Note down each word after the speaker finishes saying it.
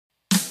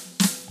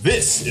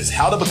This is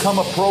How to Become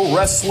a Pro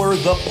Wrestler,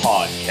 the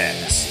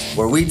podcast,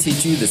 where we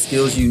teach you the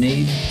skills you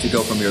need to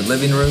go from your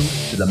living room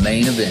to the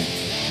main event.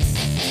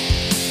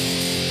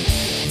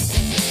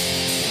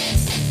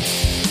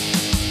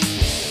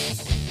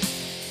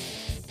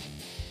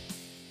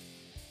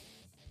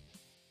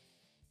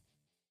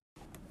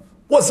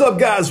 What's up,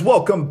 guys?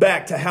 Welcome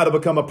back to How to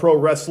Become a Pro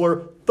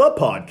Wrestler, the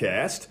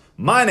podcast.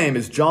 My name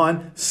is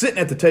John, sitting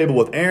at the table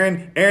with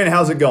Aaron. Aaron,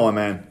 how's it going,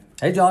 man?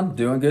 Hey, John.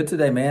 Doing good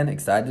today, man.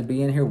 Excited to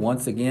be in here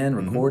once again,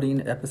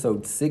 recording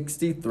episode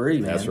 63,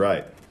 man. That's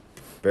right.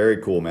 Very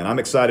cool, man. I'm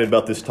excited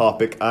about this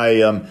topic.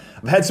 I've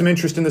had some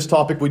interest in this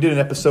topic. We did an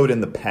episode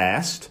in the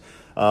past.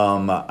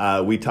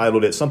 We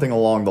titled it something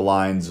along the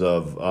lines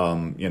of,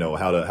 how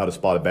to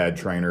spot a bad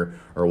trainer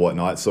or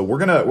whatnot. So we're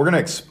gonna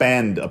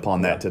expand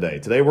upon that today.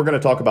 Today we're gonna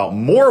talk about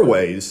more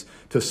ways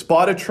to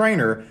spot a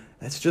trainer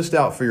that's just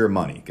out for your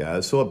money,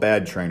 guys. So a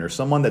bad trainer,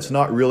 someone that's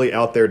not really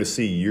out there to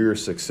see your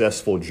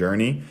successful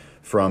journey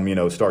from,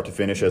 start to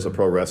finish as a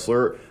pro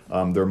wrestler.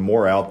 They're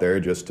more out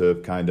there just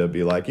to kind of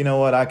be like, you know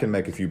what, I can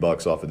make a few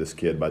bucks off of this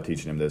kid by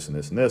teaching him this and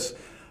this and this.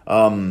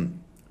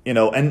 And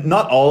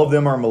not all of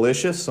them are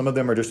malicious. Some of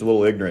them are just a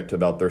little ignorant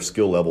about their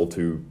skill level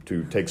to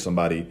take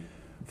somebody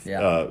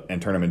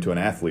and turn them into an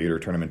athlete or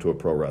turn them into a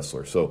pro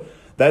wrestler. So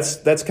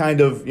that's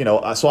kind of,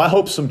 so I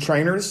hope some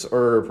trainers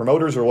or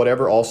promoters or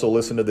whatever also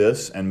listen to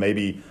this and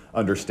maybe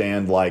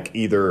understand like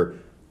either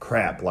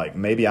like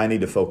maybe I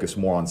need to focus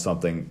more on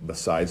something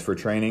besides for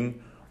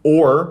training,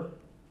 or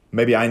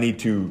maybe I need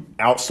to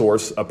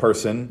outsource a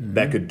person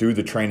that could do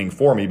the training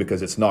for me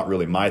because it's not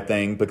really my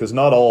thing, because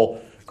not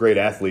all great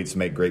athletes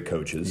make great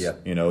coaches.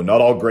 Yep.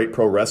 Not all great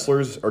pro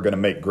wrestlers are going to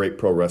make great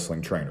pro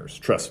wrestling trainers.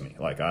 Trust me.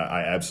 Like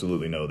I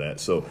absolutely know that.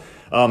 So,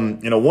 one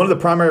of the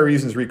primary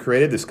reasons we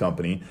created this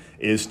company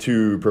is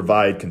to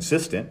provide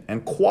consistent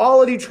and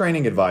quality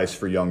training advice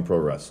for young pro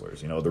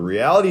wrestlers. The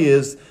reality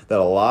is that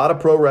a lot of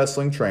pro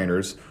wrestling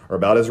trainers are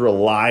about as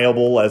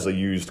reliable as a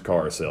used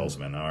car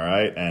salesman. All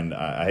right. And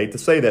I hate to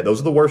say that. Those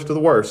are the worst of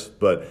the worst,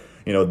 but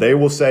they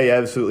will say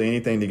absolutely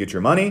anything to get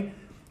your money.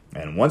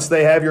 And once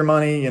they have your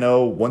money,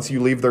 once you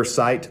leave their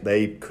site,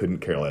 they couldn't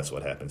care less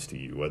what happens to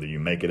you, whether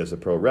you make it as a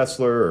pro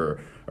wrestler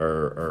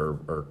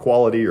or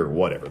quality or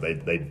whatever.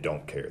 They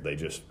don't care. They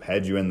just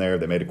had you in there.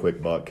 They made a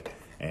quick buck,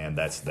 and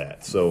that's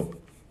that. So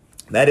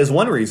that is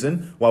one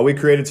reason why we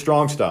created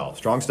Strong Style.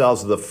 Strong Style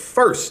is the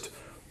first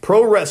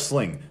pro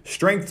wrestling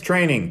strength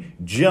training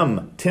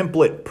gym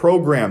template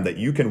program that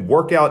you can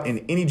work out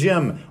in any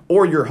gym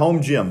or your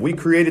home gym. We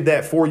created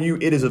that for you.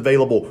 It is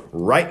available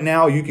right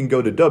now. You can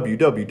go to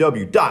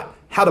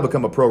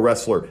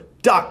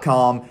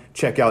www.howtobecomeaprowrestler.com.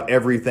 Check out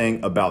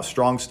everything about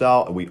Strong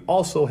Style. We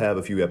also have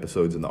a few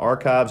episodes in the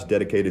archives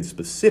dedicated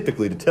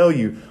specifically to tell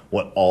you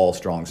what all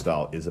Strong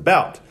Style is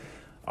about.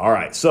 All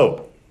right,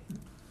 so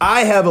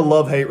I have a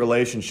love-hate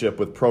relationship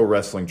with pro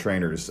wrestling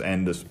trainers,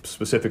 and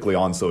specifically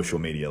on social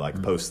media,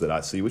 like posts that I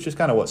see, which is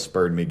kind of what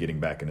spurred me getting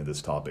back into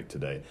this topic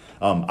today.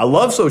 I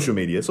love social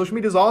media. Social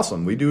media is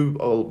awesome. We do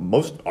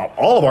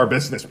all of our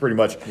business pretty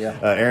much,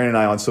 Aaron and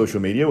I, on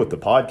social media with the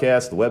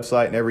podcast, the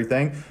website, and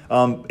everything.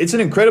 It's an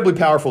incredibly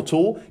powerful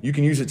tool. You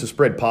can use it to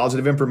spread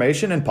positive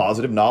information and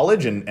positive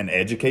knowledge and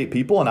educate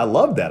people, and I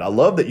love that. I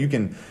love that you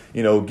can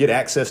get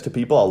access to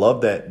people. I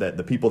love that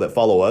the people that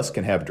follow us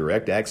can have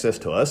direct access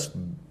to us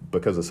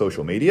because of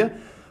social media.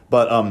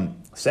 But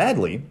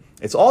sadly,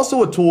 it's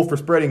also a tool for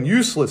spreading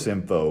useless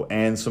info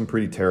and some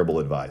pretty terrible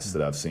advice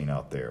that I've seen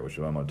out there, which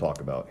I'm going to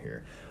talk about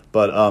here.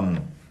 But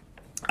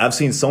I've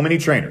seen so many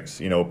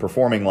trainers,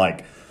 performing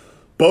like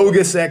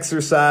bogus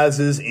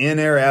exercises in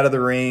or out of the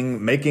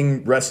ring,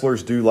 making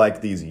wrestlers do like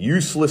these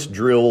useless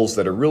drills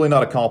that are really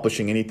not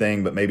accomplishing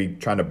anything, but maybe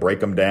trying to break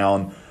them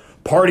down.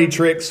 Party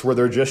tricks where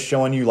they're just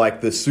showing you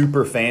like the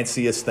super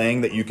fanciest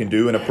thing that you can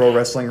do in a pro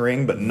wrestling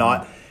ring, but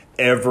not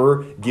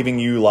ever giving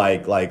you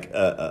like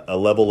a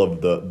level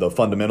of the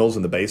fundamentals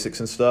and the basics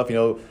and stuff.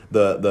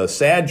 The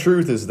sad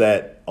truth is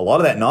that a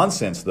lot of that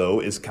nonsense, though,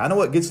 is kind of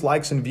what gets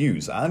likes and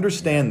views. I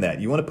understand that.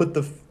 You want to put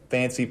the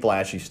fancy,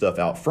 flashy stuff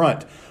out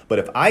front. But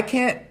if I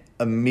can't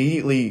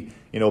immediately,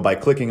 by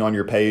clicking on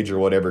your page or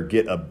whatever,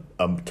 get a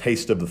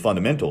taste of the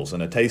fundamentals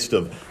and a taste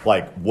of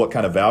like what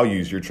kind of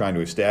values you're trying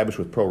to establish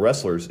with pro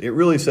wrestlers, it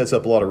really sets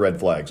up a lot of red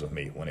flags with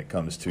me when it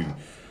comes to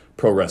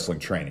pro wrestling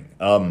training.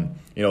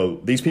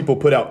 These people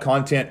put out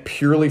content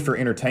purely for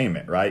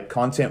entertainment, right?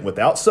 Content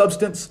without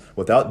substance,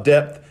 without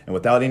depth, and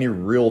without any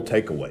real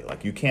takeaway.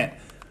 Like you can't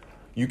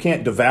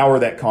devour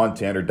that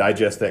content or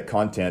digest that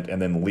content and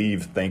then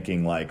leave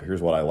thinking like,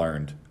 here's what I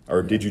learned.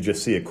 Or did you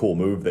just see a cool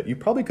move that you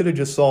probably could have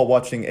just saw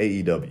watching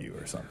AEW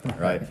or something,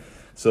 right?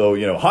 So,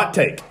 hot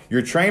take.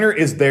 Your trainer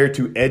is there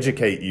to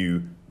educate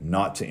you,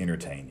 not to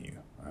entertain you.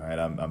 All right,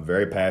 I'm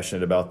very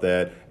passionate about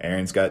that.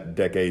 Aaron's got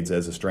decades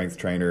as a strength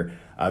trainer.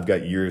 I've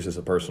got years as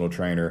a personal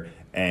trainer.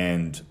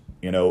 And,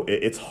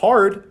 it's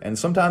hard. And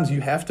sometimes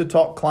you have to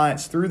talk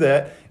clients through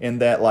that, in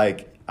that,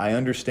 like, I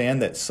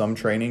understand that some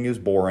training is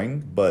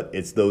boring, but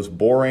it's those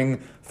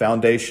boring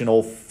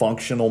foundational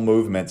functional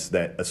movements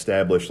that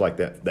establish like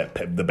that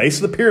the base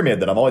of the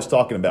pyramid that I'm always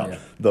talking about.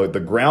 Yeah. The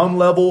ground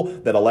level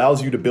that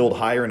allows you to build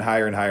higher and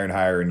higher and higher and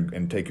higher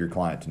and take your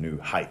client to new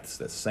heights.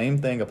 The same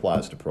thing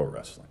applies to pro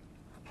wrestling.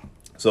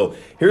 So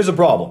here's a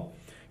problem.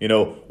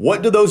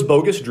 What do those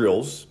bogus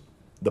drills,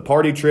 the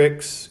party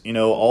tricks,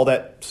 all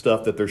that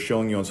stuff that they're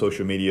showing you on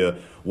social media,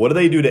 what do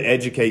they do to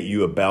educate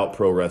you about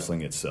pro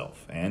wrestling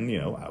itself? And,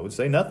 I would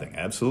say nothing,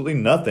 absolutely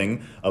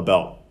nothing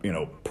about,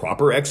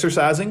 proper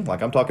exercising,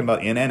 like I'm talking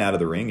about in and out of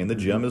the ring, in the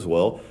gym as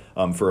well,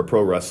 for a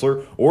pro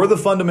wrestler, or the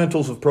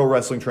fundamentals of pro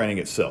wrestling training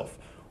itself.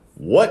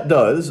 What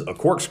does a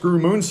corkscrew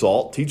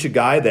moonsault teach a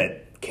guy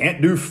that can't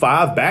do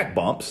 5 back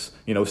bumps,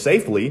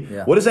 safely?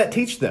 Yeah. What does that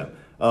teach them?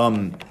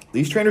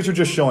 These trainers are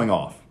just showing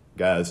off,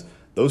 guys.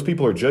 Those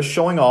people are just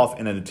showing off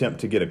in an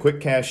attempt to get a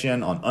quick cash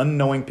in on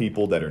unknowing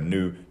people that are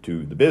new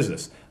to the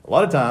business. A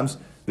lot of times,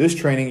 this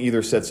training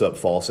either sets up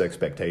false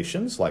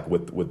expectations, like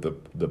with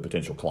the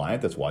potential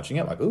client that's watching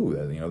it, like, ooh,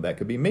 that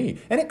could be me.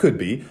 And it could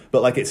be,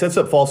 but like it sets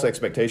up false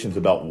expectations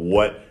about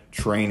what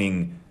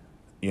training,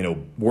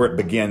 where it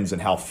begins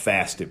and how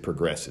fast it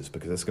progresses,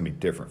 because that's going to be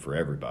different for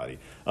everybody.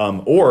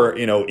 Or,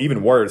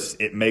 even worse,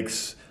 it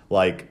makes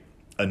like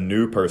a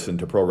new person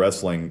to pro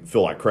wrestling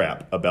feel like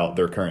crap about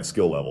their current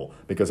skill level,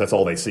 because that's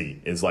all they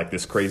see is like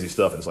this crazy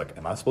stuff. It's like,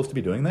 am I supposed to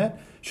be doing that?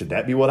 Should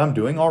that be what I'm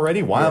doing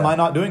already? Why am I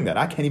not doing that?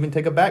 I can't even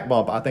take a back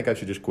bump. I think I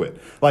should just quit.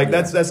 Like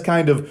that's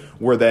kind of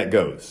where that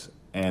goes.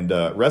 And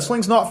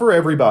wrestling's not for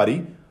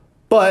everybody,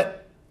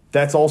 but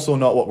that's also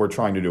not what we're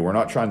trying to do. We're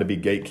not trying to be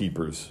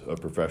gatekeepers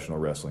of professional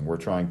wrestling. We're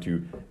trying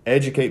to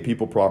educate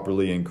people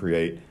properly and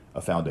create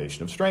a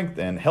foundation of strength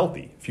and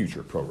healthy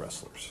future pro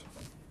wrestlers.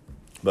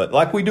 But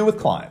like we do with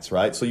clients,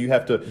 right? So you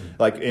have to,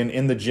 like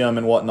in the gym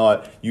and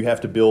whatnot, you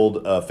have to build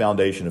a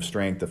foundation of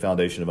strength, a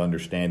foundation of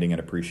understanding and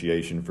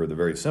appreciation for the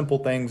very simple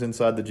things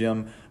inside the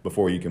gym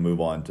before you can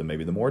move on to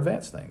maybe the more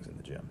advanced things in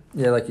the gym.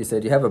 Yeah, like you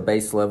said, you have a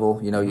base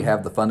level. You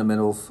have the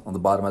fundamentals on the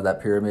bottom of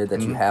that pyramid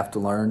that you have to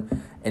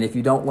learn. And if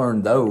you don't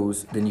learn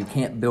those, then you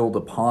can't build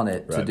upon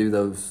it to do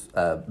those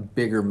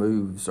bigger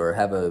moves or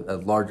have a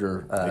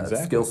larger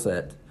skill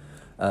set.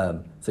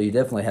 So you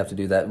definitely have to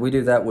do that. We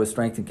do that with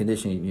strength and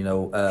conditioning.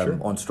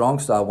 On Strong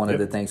Style, one of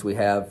the things we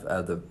have,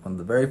 one of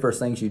the very first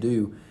things you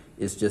do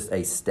is just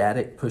a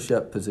static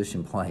push-up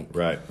position plank.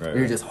 Right.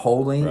 You're just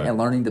holding and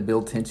learning to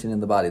build tension in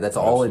the body. That's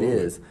all it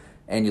is.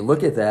 And you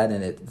look at that,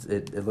 and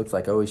it looks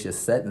like, he's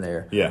just sitting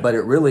there. Yeah. But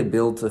it really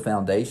builds a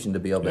foundation to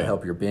be able to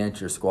help your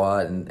bench, your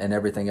squat, and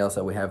everything else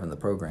that we have in the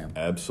program.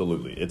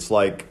 Absolutely. It's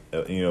like,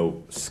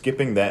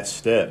 skipping that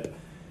step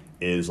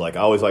is like, I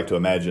always like to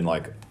imagine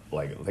like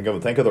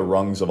think of the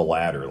rungs of a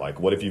ladder. Like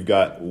what if you've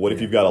got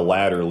a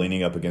ladder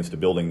leaning up against a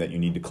building that you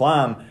need to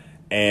climb,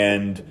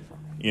 and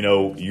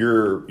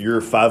you're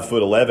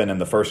 5'11"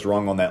 and the first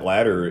rung on that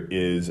ladder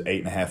is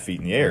 8.5 feet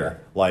in the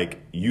air.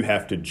 Like you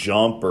have to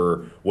jump,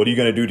 or what are you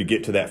going to do to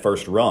get to that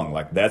first rung?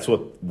 Like that's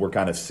what we're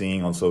kind of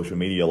seeing on social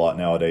media a lot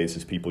nowadays,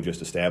 is people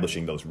just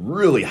establishing those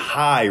really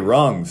high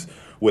rungs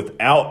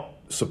without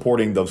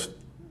supporting those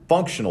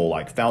functional,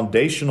 like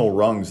foundational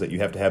rungs that you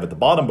have to have at the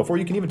bottom before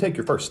you can even take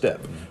your first step.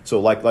 So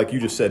like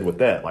you just said with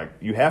that, like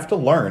you have to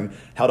learn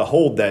how to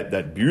hold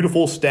that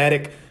beautiful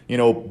static,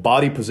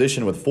 body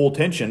position with full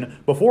tension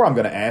before I'm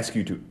going to ask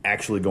you to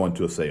actually go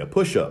into a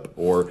push-up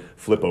or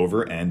flip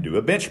over and do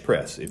a bench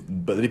press.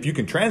 But if you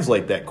can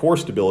translate that core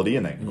stability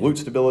and that glute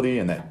stability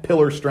and that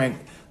pillar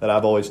strength that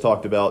I've always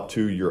talked about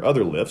to your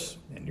other lifts,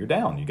 and you're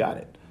down, you got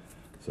it.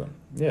 So,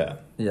 yeah.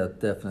 Yeah,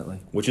 definitely.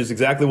 Which is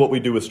exactly what we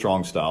do with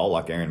Strong Style,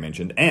 like Aaron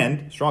mentioned.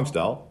 And Strong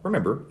Style,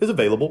 remember, is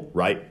available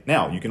right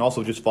now. You can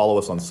also just follow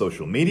us on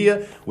social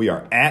media. We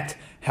are at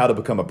How to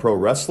Become a Pro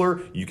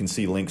Wrestler. You can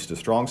see links to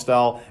Strong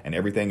Style and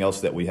everything else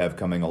that we have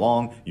coming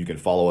along. You can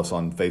follow us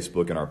on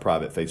Facebook in our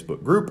private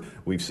Facebook group.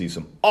 We've seen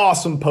some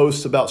awesome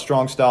posts about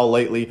Strong Style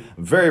lately.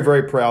 Very,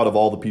 very proud of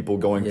all the people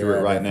going through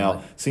it right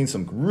now. Seen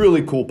some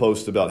really cool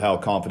posts about how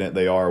confident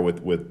they are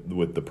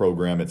with the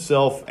program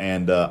itself.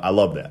 And I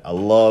love that. I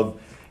love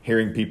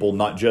hearing people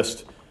not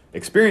just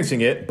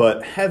experiencing it,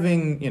 but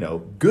having,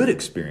 good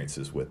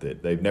experiences with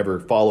it. They've never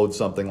followed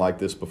something like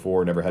this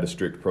before, never had a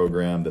strict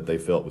program that they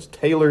felt was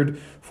tailored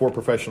for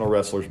professional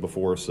wrestlers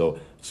before. So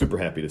super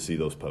happy to see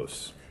those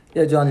posts.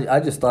 Yeah, John, I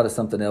just thought of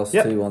something else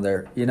too on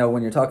there.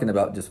 When you're talking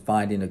about just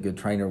finding a good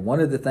trainer, one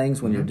of the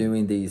things when you're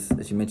doing these,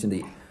 as you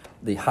mentioned,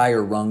 the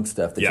higher rung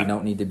stuff that you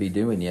don't need to be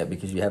doing yet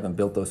because you haven't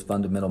built those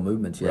fundamental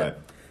movements yet,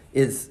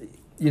 is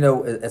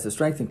as a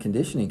strength and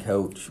conditioning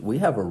coach, we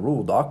have a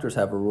rule. Doctors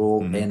have a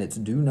rule, and it's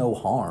do no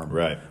harm.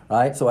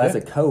 Right. So as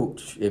a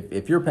coach,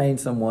 if you're paying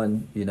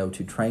someone,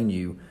 to train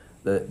you,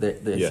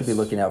 they should be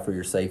looking out for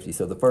your safety.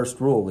 So the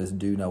first rule is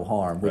do no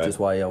harm, which is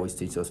why I always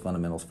teach those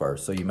fundamentals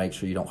first. So you make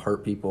sure you don't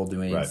hurt people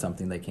doing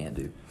something they can't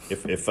do.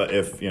 If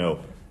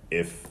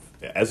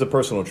as a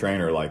personal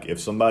trainer, like if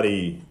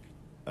somebody,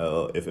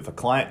 if a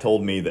client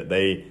told me that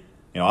they,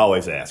 I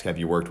always ask, have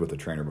you worked with a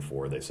trainer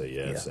before? They say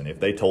yes. And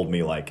if they told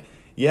me like,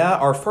 yeah,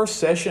 our first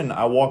session,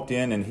 I walked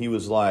in and he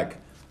was like,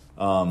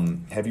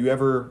 Have you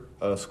ever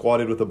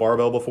squatted with a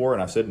barbell before?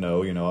 And I said,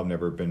 no, I've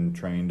never been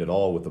trained at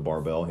all with the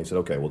barbell. He said,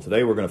 okay, well,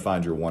 today we're going to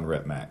find your 1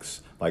 rep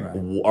max. Like,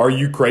 right. Are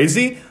you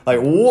crazy? Like,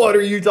 what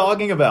are you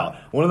talking about?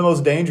 One of the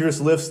most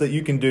dangerous lifts that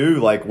you can do,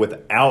 like,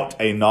 without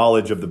a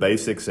knowledge of the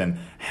basics and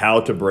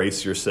how to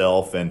brace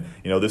yourself. And,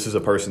 this is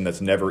a person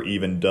that's never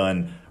even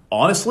done,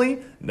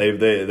 honestly,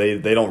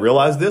 they don't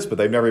realize this, but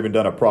they've never even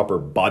done a proper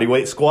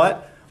bodyweight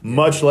squat.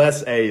 Much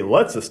less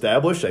let's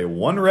establish a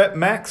 1 rep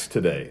max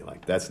today.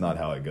 Like, that's not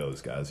how it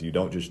goes, guys. You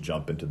don't just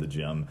jump into the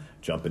gym,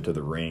 jump into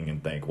the ring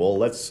and think, well,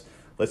 let's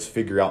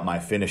figure out my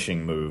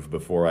finishing move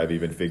before I've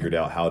even figured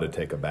out how to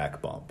take a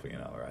back bump,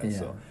 right? Yeah.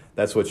 So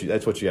that's what you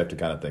have to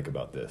kind of think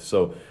about this.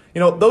 So,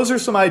 those are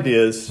some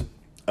ideas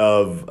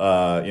of,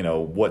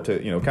 what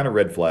to, kind of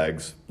red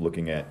flags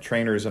looking at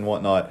trainers and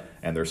whatnot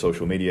and their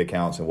social media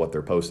accounts and what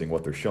they're posting,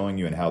 what they're showing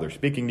you and how they're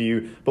speaking to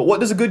you. But what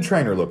does a good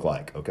trainer look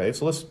like? Okay,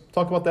 so let's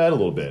talk about that a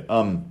little bit.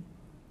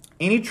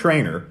 Any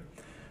trainer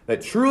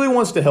that truly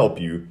wants to help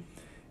you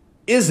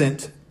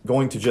isn't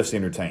going to just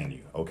entertain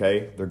you,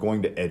 okay? They're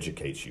going to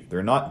educate you.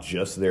 They're not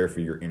just there for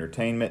your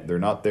entertainment. They're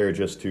not there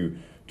just to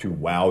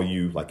wow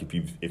you. Like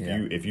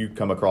if you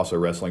come across a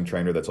wrestling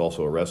trainer that's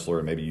also a wrestler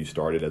and maybe you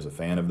started as a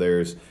fan of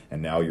theirs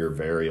and now you're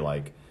very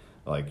like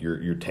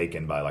you're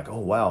taken by like, oh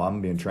wow,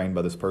 I'm being trained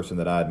by this person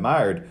that I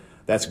admired.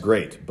 That's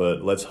great,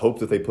 but let's hope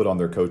that they put on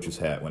their coach's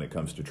hat when it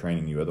comes to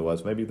training you.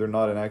 Otherwise, maybe they're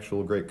not an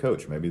actual great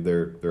coach. Maybe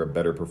they're a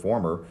better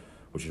performer,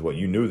 which is what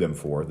you knew them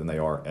for, than they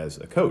are as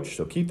a coach.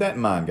 So keep that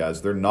in mind,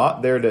 guys. They're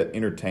not there to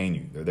entertain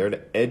you. They're there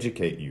to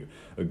educate you.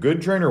 A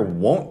good trainer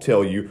won't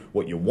tell you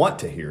what you want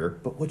to hear,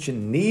 but what you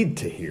need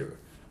to hear.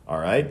 All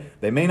right?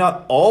 They may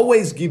not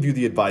always give you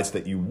the advice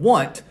that you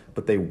want,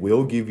 but they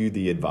will give you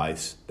the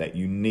advice that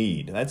you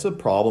need. That's a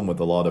problem with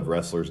a lot of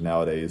wrestlers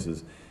nowadays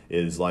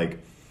is like,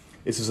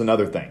 this is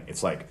another thing.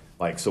 It's like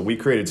so we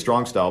created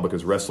Strong Style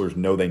because wrestlers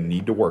know they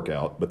need to work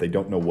out, but they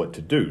don't know what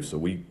to do. So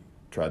we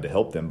tried to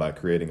help them by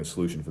creating a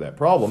solution for that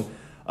problem.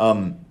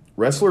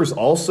 Wrestlers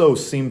also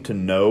seem to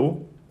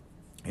know,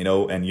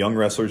 and young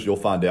wrestlers, you'll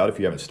find out if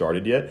you haven't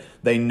started yet,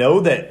 they know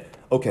that,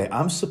 okay,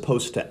 I'm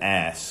supposed to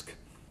ask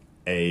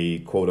a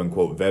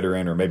quote-unquote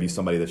veteran or maybe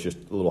somebody that's just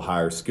a little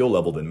higher skill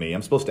level than me,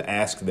 I'm supposed to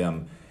ask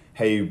them,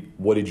 hey,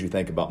 what did you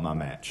think about my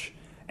match?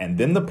 And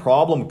then the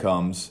problem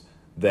comes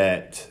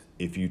that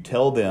if you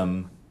tell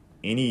them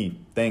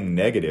anything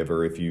negative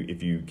or if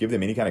you give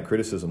them any kind of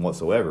criticism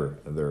whatsoever,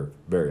 they're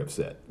very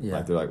upset. Yeah.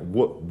 Like they're like,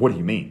 what do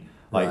you mean?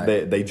 Like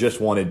right. they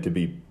just wanted to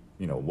be,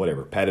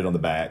 whatever, patted on the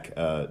back,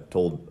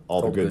 told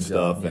the good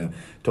stuff job, and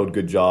told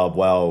good job,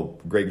 wow,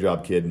 great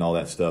job, kid, and all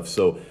that stuff.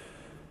 So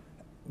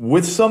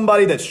with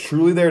somebody that's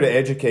truly there to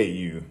educate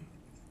you,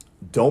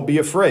 don't be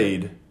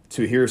afraid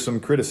to hear some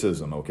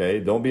criticism, okay?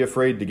 Don't be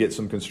afraid to get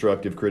some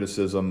constructive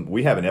criticism.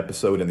 We have an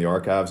episode in the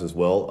archives as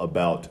well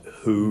about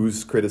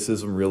whose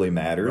criticism really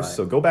matters. Right.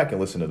 So go back and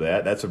listen to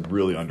that. That's a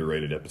really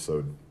underrated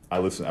episode. I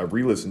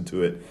re-listened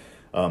to it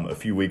a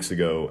few weeks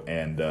ago,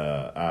 and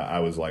I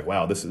was like,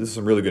 wow, this is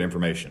some really good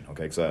information,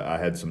 okay? Because I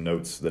had some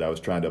notes that I was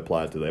trying to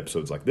apply to the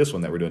episodes like this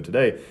one that we're doing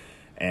today.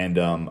 And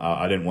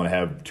I didn't want to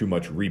have too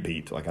much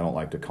repeat. Like, I don't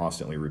like to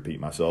constantly repeat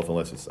myself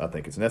unless I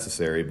think it's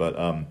necessary.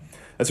 But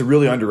that's a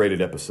really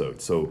underrated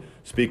episode. So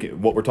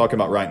what we're talking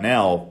about right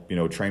now,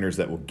 trainers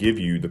that will give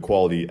you the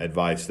quality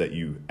advice that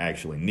you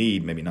actually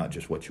need, maybe not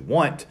just what you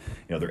want.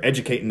 They're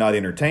educating, not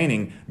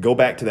entertaining. Go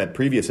back to that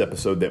previous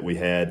episode that we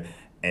had,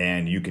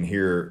 and you can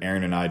hear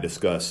Aaron and I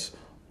discuss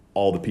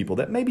all the people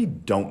that maybe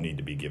don't need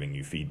to be giving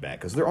you feedback.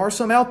 Because there are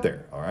some out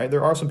there, all right?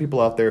 There are some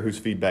people out there whose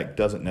feedback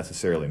doesn't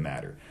necessarily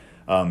matter.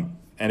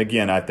 And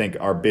again, I think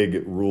our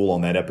big rule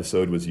on that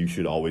episode was you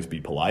should always be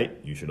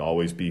polite. You should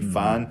always be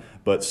fine.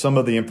 But some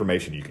of the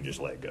information you can just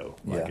let go.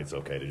 It's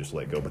okay to just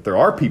let go. But there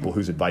are people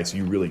whose advice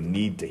you really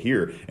need to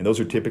hear. And those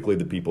are typically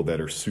the people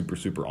that are super,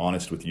 super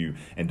honest with you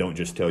and don't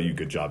just tell you,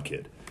 good job,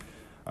 kid.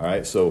 All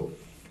right, so...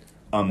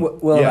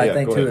 I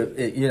think too,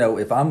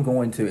 if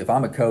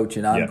I'm a coach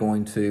and I'm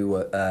going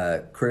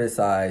to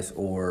criticize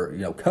or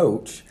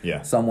coach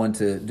someone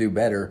to do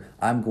better,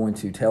 I'm going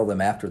to tell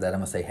them after that. I'm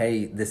going to say,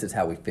 hey, this is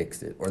how we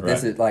fixed it, or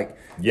this is like,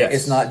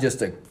 it's not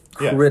just a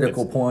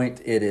critical point.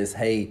 It is,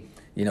 hey,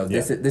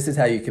 this is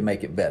how you can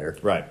make it better.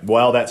 Right.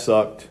 Well, that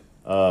sucked.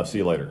 See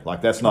you later.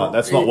 Like that's not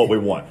what we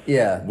want.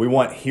 Yeah. We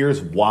want here's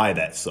why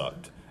that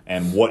sucked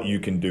and what you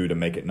can do to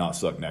make it not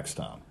suck next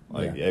time.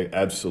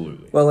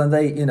 Absolutely. Well, and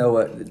they,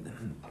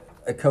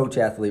 a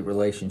coach-athlete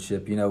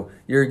relationship,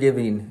 you're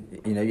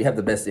giving, you have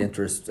the best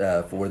interest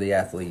for the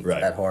athlete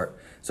at heart.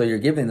 So you're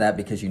giving that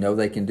because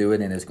they can do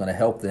it and it's going to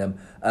help them.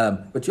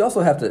 But you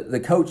also have to, the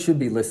coach should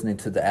be listening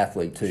to the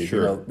athlete too.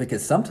 Sure.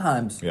 Because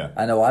sometimes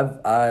I know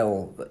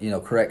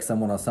I'll correct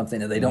someone on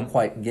something and they don't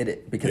quite get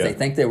it because they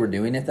think they were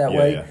doing it that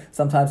way. Yeah.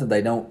 Sometimes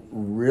they don't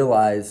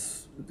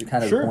realize the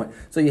kind of point.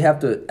 So you have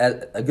to,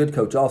 a good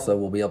coach also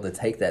will be able to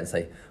take that and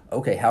say,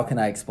 okay, how can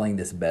I explain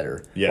this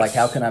better? Yes. Like,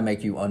 how can I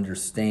make you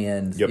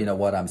understand,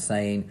 what I'm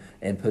saying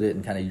and put it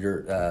in kind of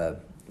your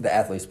the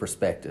athlete's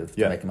perspective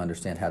to make them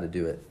understand how to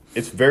do it.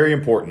 It's very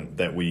important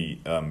that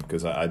we,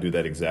 because I do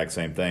that exact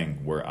same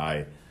thing where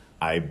I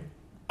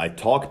I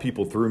talk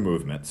people through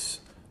movements,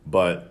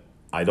 but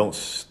I don't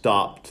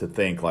stop to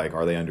think like,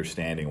 are they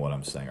understanding what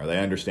I'm saying? Are they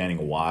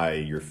understanding why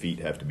your feet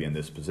have to be in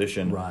this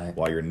position? Right.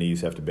 Why your knees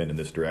have to bend in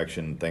this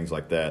direction? Things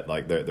like that.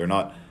 Like they're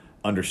not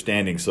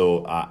understanding.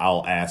 So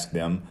I'll ask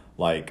them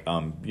like,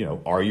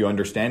 are you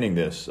understanding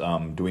this?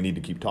 Do we need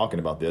to keep talking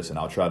about this? And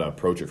I'll try to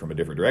approach it from a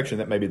different direction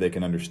that maybe they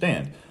can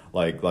understand.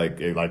 Like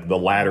the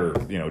ladder,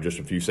 just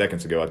a few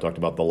seconds ago, I talked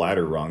about the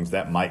ladder rungs.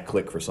 That might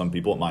click for some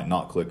people. It might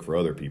not click for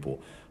other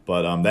people.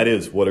 But that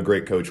is what a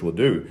great coach will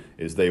do,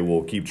 is they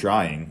will keep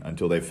trying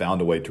until they've found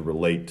a way to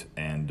relate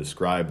and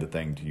describe the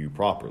thing to you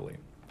properly.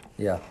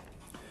 Yeah.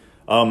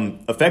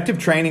 Effective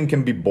training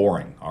can be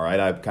boring, all right?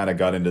 I kind of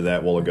got into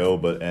that a while ago,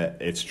 but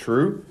it's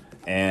true,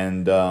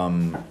 and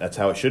that's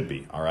how it should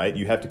be, all right?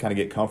 You have to kind of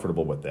get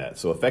comfortable with that.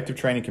 So effective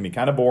training can be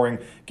kind of boring.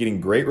 Getting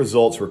great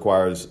results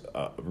requires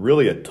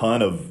really a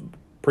ton of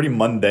pretty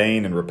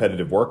mundane and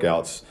repetitive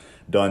workouts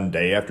done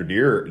day after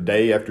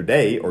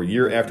day, or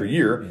year after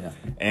year. Yeah.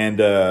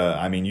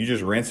 And, you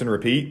just rinse and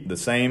repeat the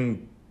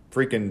same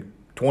freaking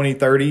 20,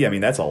 30.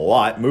 That's a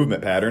lot,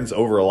 movement patterns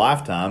over a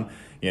lifetime,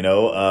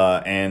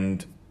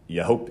 and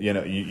you hope,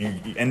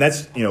 and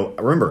that's,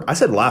 remember, I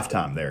said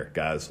lifetime there,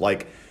 guys.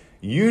 Like,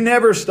 you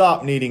never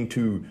stop needing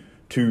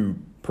to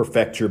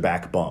perfect your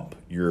back bump,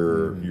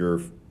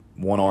 your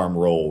one-arm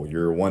roll,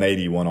 your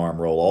 180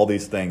 one-arm roll, all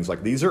these things.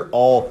 Like, these are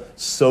all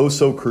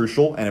so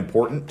crucial and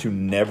important to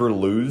never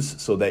lose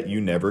so that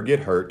you never get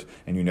hurt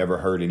and you never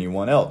hurt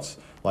anyone else.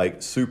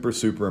 Like,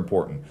 super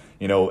important.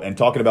 And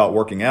talking about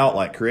working out,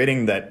 like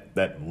creating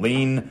that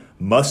lean,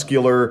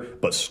 muscular,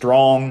 but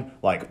strong,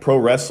 like pro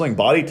wrestling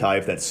body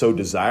type that's so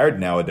desired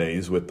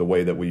nowadays with the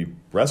way that we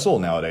wrestle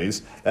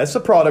nowadays, that's a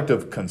product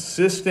of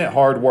consistent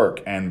hard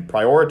work and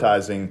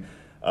prioritizing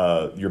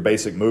your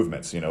basic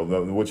movements,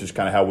 which is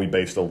kind of how we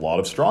based a lot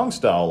of strong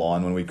style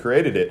on when we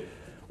created it.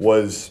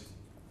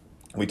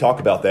 We talked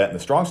about that in the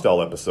strong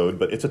style episode,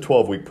 but it's a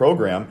 12-week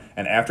program,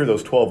 and after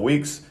those 12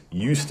 weeks,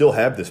 you still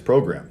have this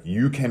program.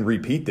 You can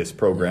repeat this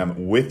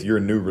program with your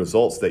new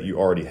results that you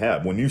already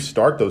have. When you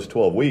start those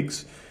 12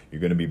 weeks,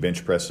 you're going to be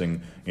bench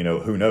pressing,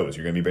 who knows?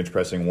 You're going to be bench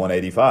pressing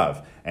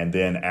 185. And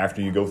then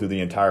after you go through the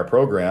entire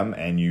program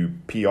and you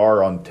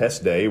PR on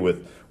test day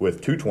with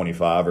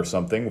 225 or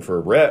something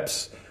for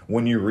reps,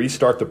 when you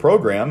restart the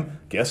program,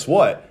 guess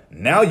what?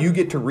 Now you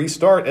get to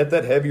restart at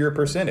that heavier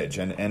percentage,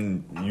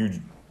 and you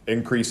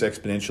increase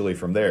exponentially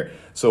from there.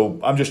 So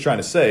I'm just trying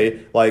to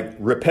say, like,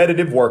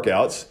 repetitive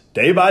workouts,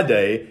 day by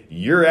day,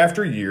 year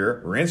after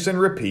year, rinse and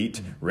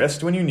repeat,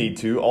 rest when you need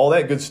to, all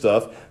that good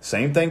stuff.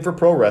 Same thing for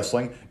pro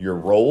wrestling. Your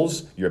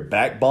rolls, your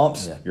back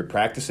bumps, your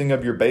practicing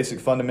of your basic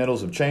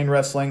fundamentals of chain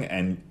wrestling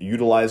and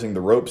utilizing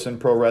the ropes in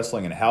pro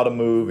wrestling and how to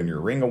move and your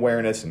ring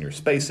awareness and your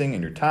spacing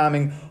and your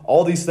timing.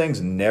 All these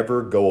things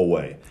never go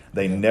away.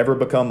 They never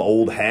become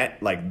old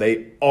hat. Like,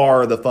 they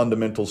are the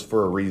fundamentals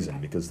for a reason,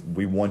 because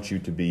we want you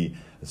to be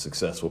a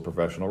successful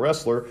professional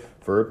wrestler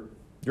for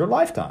your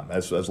lifetime,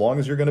 as long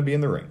as you're going to be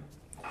in the ring.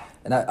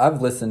 And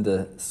I've listened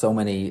to so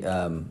many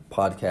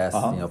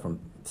podcasts, from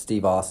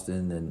Steve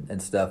Austin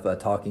and stuff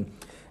talking.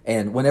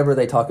 And whenever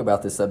they talk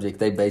about this subject,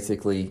 they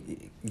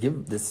basically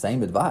give the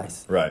same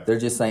advice. Right. They're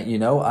just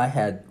saying, I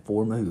had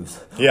 4 moves.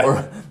 Yeah.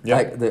 Or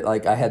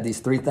like I had these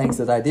 3 things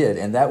that I did,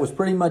 and that was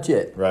pretty much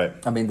it.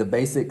 Right. The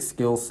basic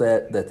skill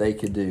set that they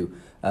could do.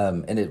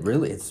 And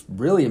it's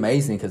really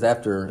amazing, because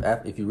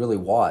after if you really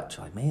watch,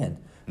 like, man,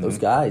 those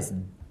guys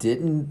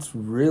didn't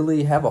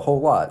really have a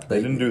whole lot.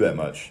 They didn't do that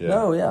much. Yeah.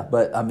 No, yeah,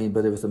 but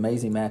it was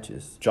amazing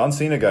matches. John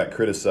Cena got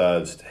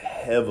criticized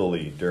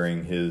heavily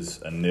during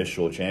his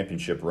initial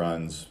championship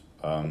runs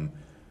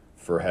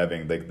for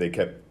having. They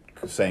kept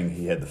saying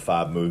he had the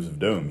 5 moves of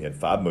doom. He had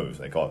 5 moves.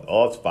 They call it,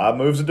 it's 5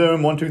 moves of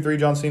doom. 1, 2, 3.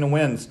 John Cena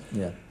wins.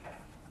 Yeah.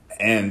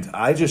 And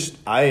I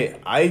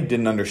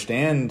didn't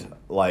understand.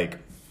 Like,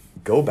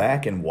 go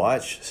back and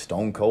watch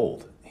Stone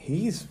Cold.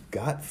 He's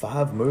got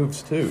 5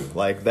 moves too.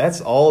 Like,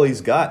 that's all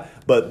he's got.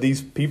 But these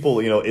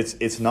people,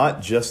 it's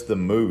not just the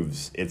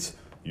moves. It's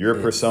your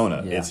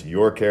persona. Yeah. It's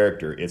your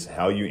character. It's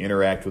how you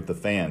interact with the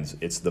fans.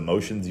 It's the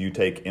motions you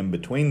take in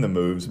between the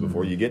moves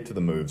before you get to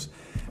the moves,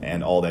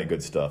 and all that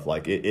good stuff.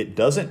 Like, it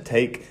doesn't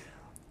take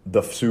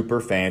the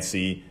super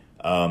fancy,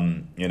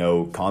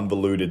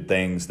 convoluted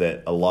things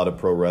that a lot of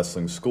pro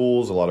wrestling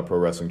schools, a lot of pro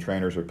wrestling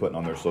trainers are putting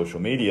on their social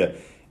media.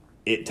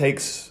 It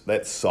takes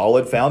that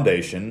solid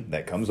foundation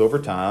that comes over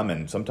time,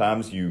 and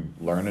sometimes you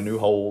learn a new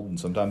hold, and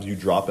sometimes you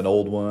drop an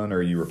old one,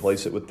 or you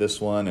replace it with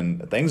this one,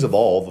 and things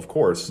evolve, of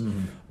course,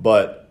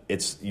 but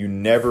you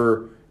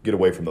never get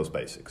away from those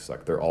basics.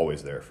 Like, they're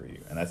always there for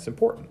you, and that's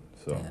important.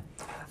 So,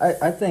 yeah.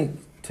 I think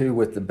too,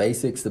 with the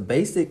basics,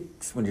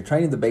 when you're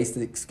training the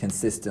basics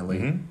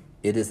consistently,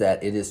 it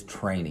is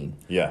training.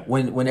 Yeah.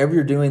 Whenever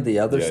you're doing the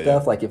other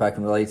stuff, like if I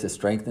can relate to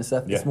strength and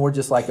stuff, it's more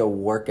just like a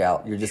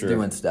workout. You're just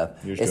doing stuff.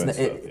 You're just doing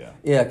stuff,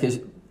 yeah,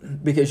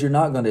 because you're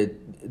not going to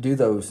do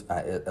those,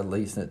 at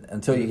least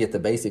until you get the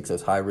basics,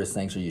 those high-risk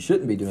things, or you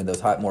shouldn't be doing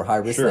those more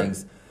high-risk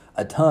things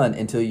a ton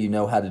until you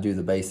know how to do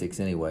the basics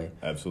anyway.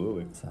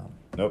 Absolutely. So.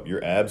 Nope,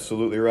 you're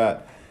absolutely right.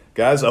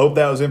 Guys, I hope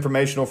that was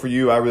informational for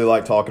you. I really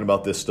like talking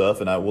about this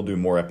stuff, and I will do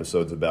more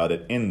episodes about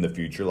it in the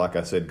future. Like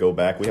I said, go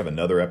back. We have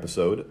another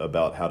episode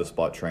about how to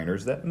spot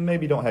trainers that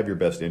maybe don't have your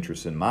best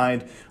interests in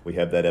mind. We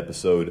have that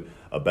episode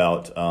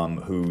about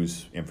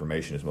whose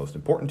information is most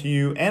important to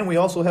you. And we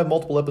also have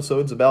multiple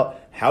episodes about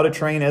how to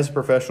train as a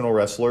professional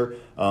wrestler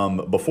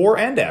before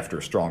and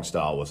after Strong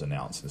Style was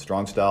announced. And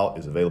Strong Style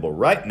is available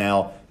right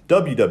now,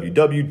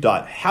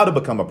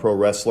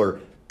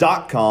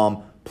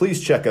 www.howtobecomeaprowrestler.com.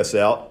 Please check us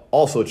out.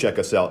 Also check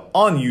us out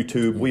on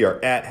YouTube. We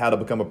are at How to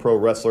Become a Pro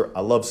Wrestler.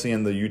 I love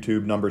seeing the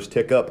YouTube numbers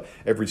tick up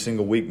every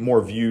single week. More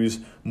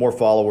views, more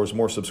followers,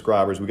 more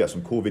subscribers. We got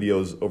some cool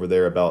videos over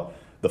there about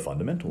the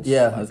fundamentals.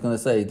 Yeah, I was going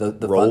to say the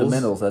Rolls,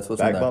 fundamentals. That's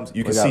what's back in bumps.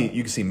 You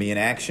can see me in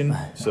action.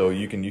 So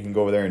you can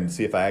go over there and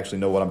see if I actually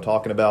know what I'm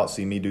talking about.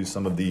 See me do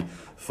some of the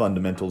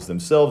fundamentals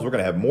themselves. We're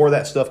going to have more of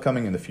that stuff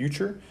coming in the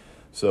future.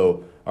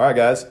 So, all right,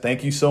 guys,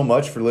 thank you so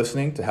much for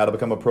listening to How to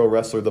Become a Pro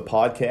Wrestler, the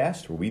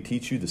podcast, where we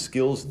teach you the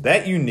skills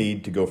that you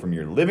need to go from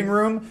your living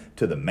room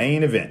to the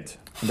main event.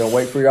 Don't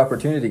wait for your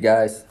opportunity,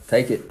 guys.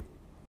 Take it.